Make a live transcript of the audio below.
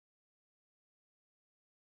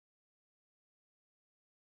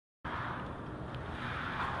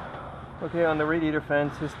Okay, on the radiator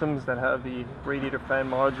fan systems that have the radiator fan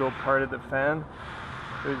module part of the fan,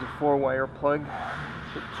 there's a 4-wire plug.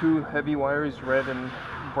 The 2 heavy wires, red and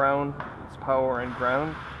brown, it's power and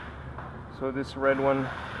ground. So this red one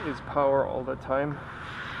is power all the time.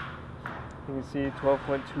 You can see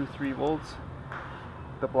 12.23 volts.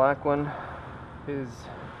 The black one is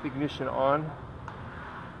ignition on.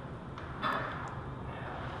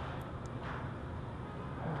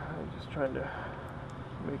 I'm just trying to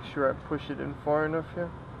make sure I push it in far enough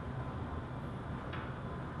here.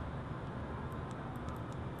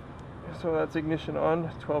 So that's ignition on,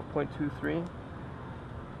 12.23.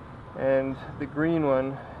 And the green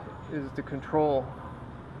one is the control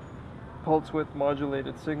pulse width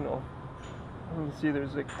modulated signal. You can see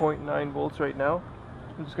there's like 0.9 volts right now.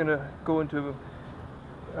 I'm just going to go into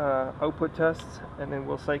output tests, and then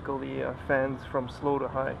we'll cycle the fans from slow to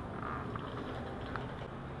high.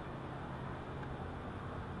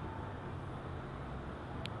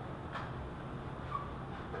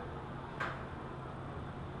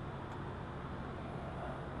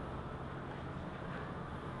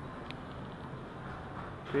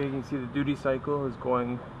 Okay, you can see the duty cycle is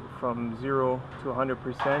going from 0 to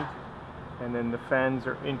 100%, and then the fans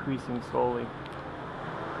are increasing slowly.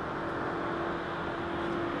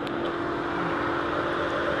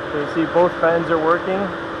 So you see both fans are working.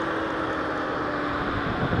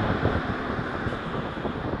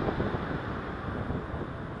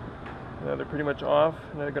 Now they're pretty much off,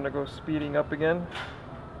 and they're going to go speeding up again.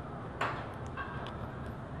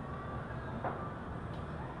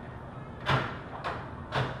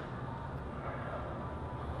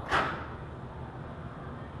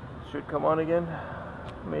 Should come on again,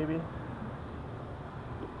 maybe.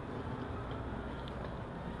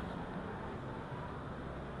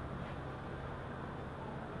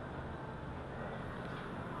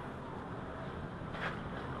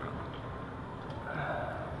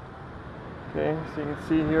 Okay, so you can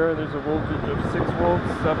see here there's a voltage of 6 volts,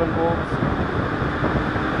 7 volts, 8.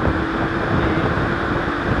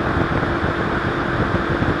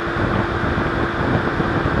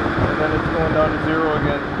 And then it's going down to 0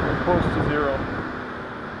 again. Close to 0.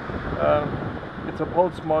 It's a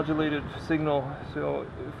pulse modulated signal, so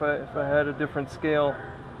if I had a different scale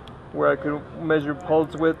where I could measure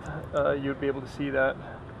pulse width, you'd be able to see that.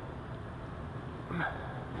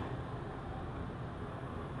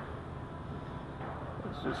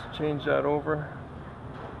 Let's just change that over.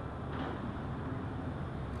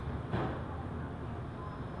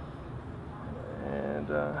 And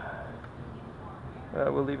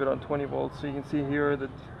we'll leave it on 20 volts. So you can see here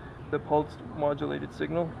that the pulse modulated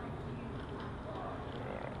signal.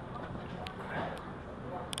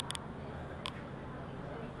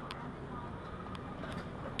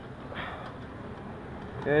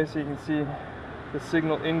 Okay, so you can see the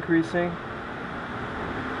signal increasing.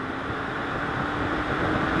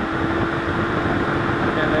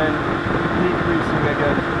 And then decreasing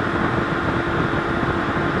again.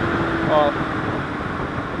 Off.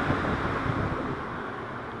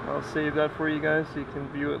 I'll save that for you guys so you can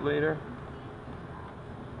view it later.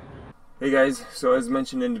 Hey guys, so as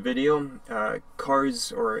mentioned in the video,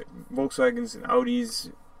 cars or Volkswagens and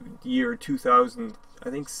Audis year 2000, I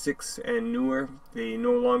think 6 and newer, they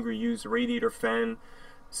no longer use radiator fan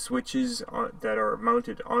switches that are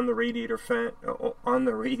mounted on the radiator fan, on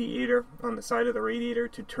the side of the radiator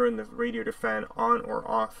to turn the radiator fan on or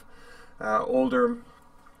off. Older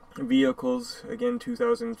vehicles, again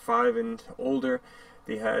 2005 and older,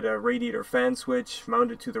 they had a radiator fan switch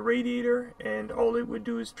mounted to the radiator, and all it would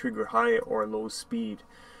do is trigger high or low speed.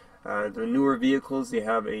 The newer vehicles, they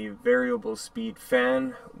have a variable speed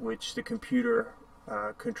fan which the computer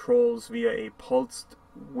controls via a pulsed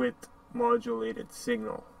width modulated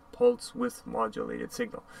signal. Pulse width modulated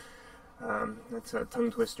signal. That's a tongue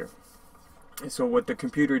twister. So what the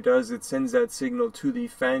computer does, it sends that signal to the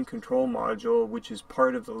fan control module, which is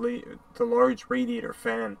part of the large radiator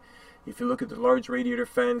fan. If you look at the large radiator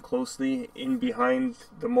fan closely, in behind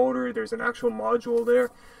the motor there's an actual module there,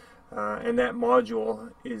 and that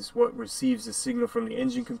module is what receives the signal from the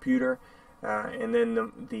engine computer, and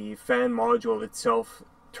then the fan module itself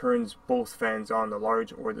turns both fans on, the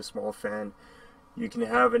large or the small fan. You can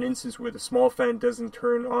have an instance where the small fan doesn't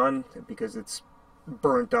turn on because it's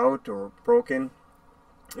burnt out or broken,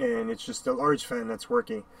 and it's just the large fan that's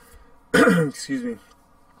working. Excuse me.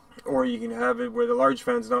 Or you can have it where the large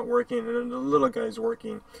fan's not working and then the little guy's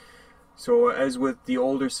working. So as with the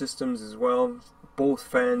older systems as well, both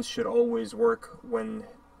fans should always work when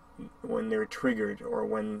they're triggered or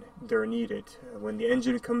when they're needed. When the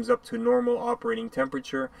engine comes up to normal operating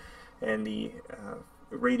temperature and the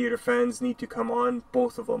radiator fans need to come on,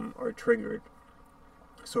 both of them are triggered.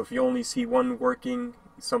 So if you only see one working,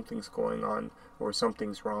 something's going on or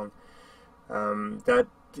something's wrong. That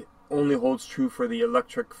only holds true for the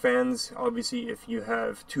electric fans. Obviously, if you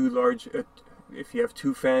have if you have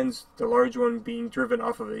two fans, the large one being driven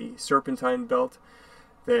off of a serpentine belt,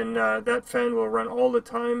 then that fan will run all the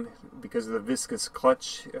time because of the viscous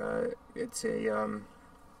clutch. It's a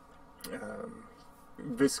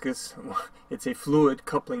it's a fluid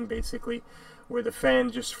coupling basically, where the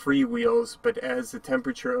fan just freewheels, but as the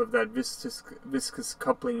temperature of that viscous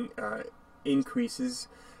coupling increases,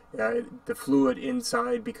 the fluid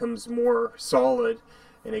inside becomes more solid,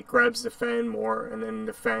 and it grabs the fan more, and then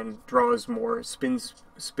the fan draws more, spins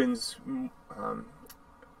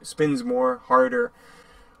more, harder.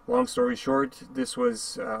 Long story short, this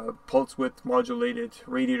was pulse width modulated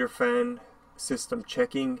radiator fan system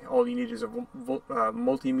checking. All you need is a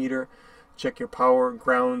multimeter. Check your power,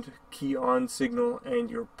 ground, key on signal, and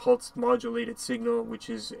your pulse modulated signal, which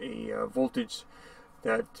is a voltage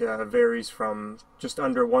that varies from just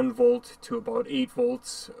under 1 volt to about 8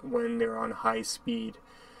 volts when they're on high speed.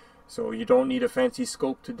 So you don't need a fancy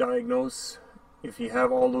scope to diagnose. If you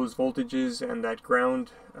have all those voltages and that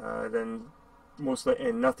ground, then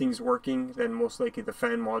and nothing's working, then most likely the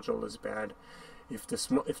fan module is bad. If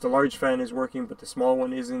the large fan is working but the small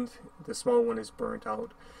one isn't, the small one is burnt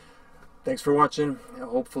out. Thanks for watching.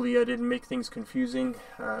 Hopefully I didn't make things confusing.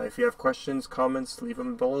 If you have questions, comments, leave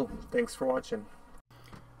them below. Thanks for watching.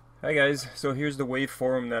 Hi guys, so here's the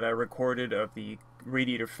waveform that I recorded of the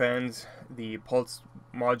radiator fans, the pulse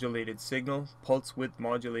width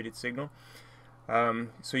modulated signal.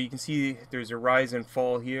 So you can see there's a rise and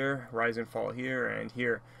fall here, and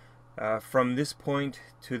here. From this point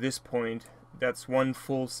to this point, that's one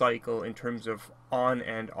full cycle in terms of on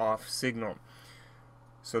and off signal.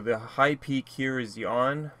 So the high peak here is the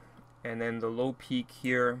on, and then the low peak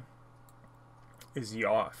here is the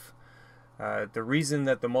off. The reason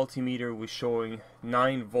that the multimeter was showing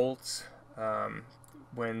 9 volts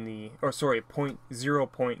when the,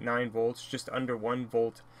 0.9 volts, just under 1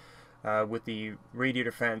 volt with the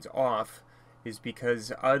radiator fans off, is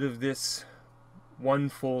because out of this one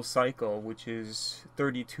full cycle, which is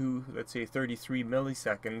 33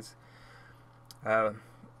 milliseconds,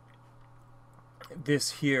 this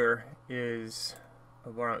here is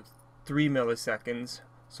about 3 milliseconds,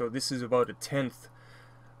 so this is about a tenth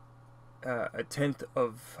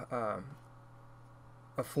of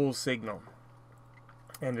a full signal,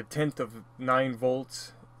 and a tenth of 9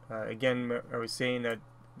 volts. Again, I was saying that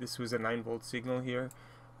this was a 9 volt signal here.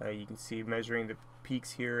 You can see measuring the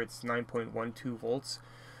peaks here, it's 9.12 volts.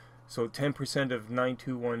 So 10% of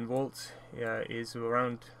 921 volts is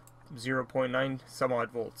around 0.9 some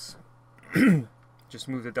odd volts. Just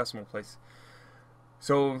move the decimal place.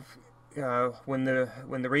 So when the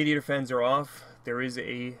radiator fans are off, there is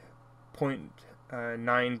a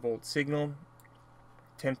 0.9 volt signal,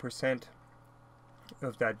 10%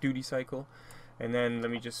 of that duty cycle. And then let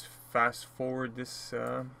me just fast forward this.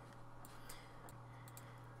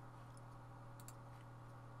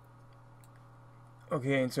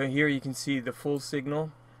 Okay, and so here you can see the full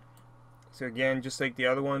signal. So again, just like the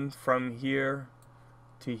other one, from here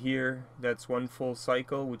to here, that's one full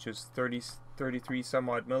cycle, which is 33 some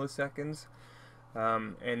odd milliseconds.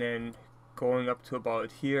 And then going up to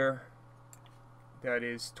about here, that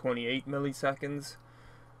is 28 milliseconds.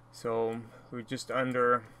 So we're just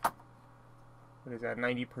under, what is that,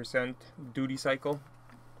 90% duty cycle.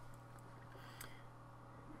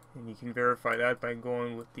 And you can verify that by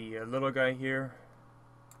going with the little guy here.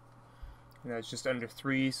 And that's just under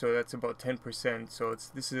 3, so that's about 10%. So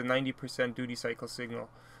this is a 90% duty cycle signal.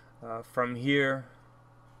 From here,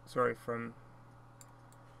 from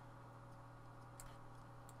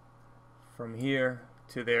here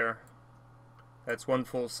to there, that's one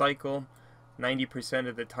full cycle. 90%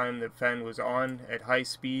 of the time the fan was on at high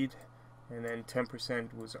speed, and then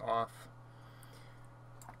 10% was off.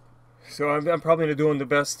 So I'm probably doing the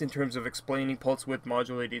best in terms of explaining pulse width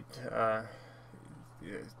modulated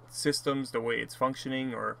systems, the way it's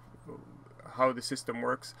functioning, or how the system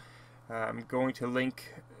works. I'm going to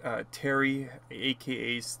link Terry,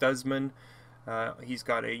 aka Stuzman. He's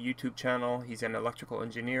got a YouTube channel. He's an electrical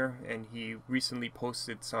engineer, and he recently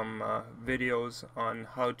posted some videos on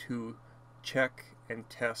how to check and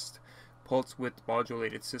test pulse width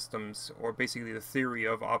modulated systems, or basically the theory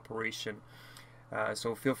of operation.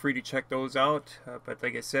 So feel free to check those out. But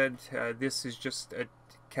like I said, this is just a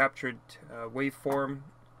captured waveform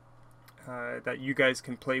that you guys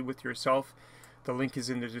can play with yourself. The link is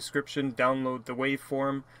in the description. Download the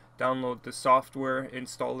waveform, download the software,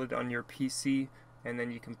 install it on your PC, and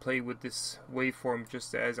then you can play with this waveform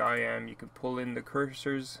just as I am. You can pull in the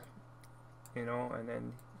cursors, you know, and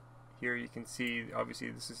then here you can see obviously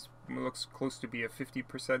this looks close to be a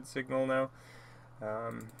 50% signal now.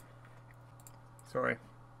 Sorry.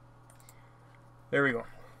 There we go.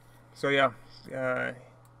 So yeah,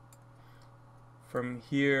 from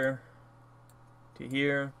here to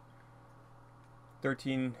here,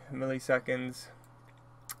 13 milliseconds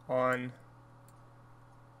on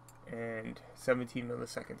and 17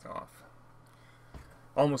 milliseconds off.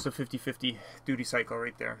 Almost a 50-50 duty cycle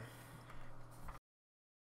right there.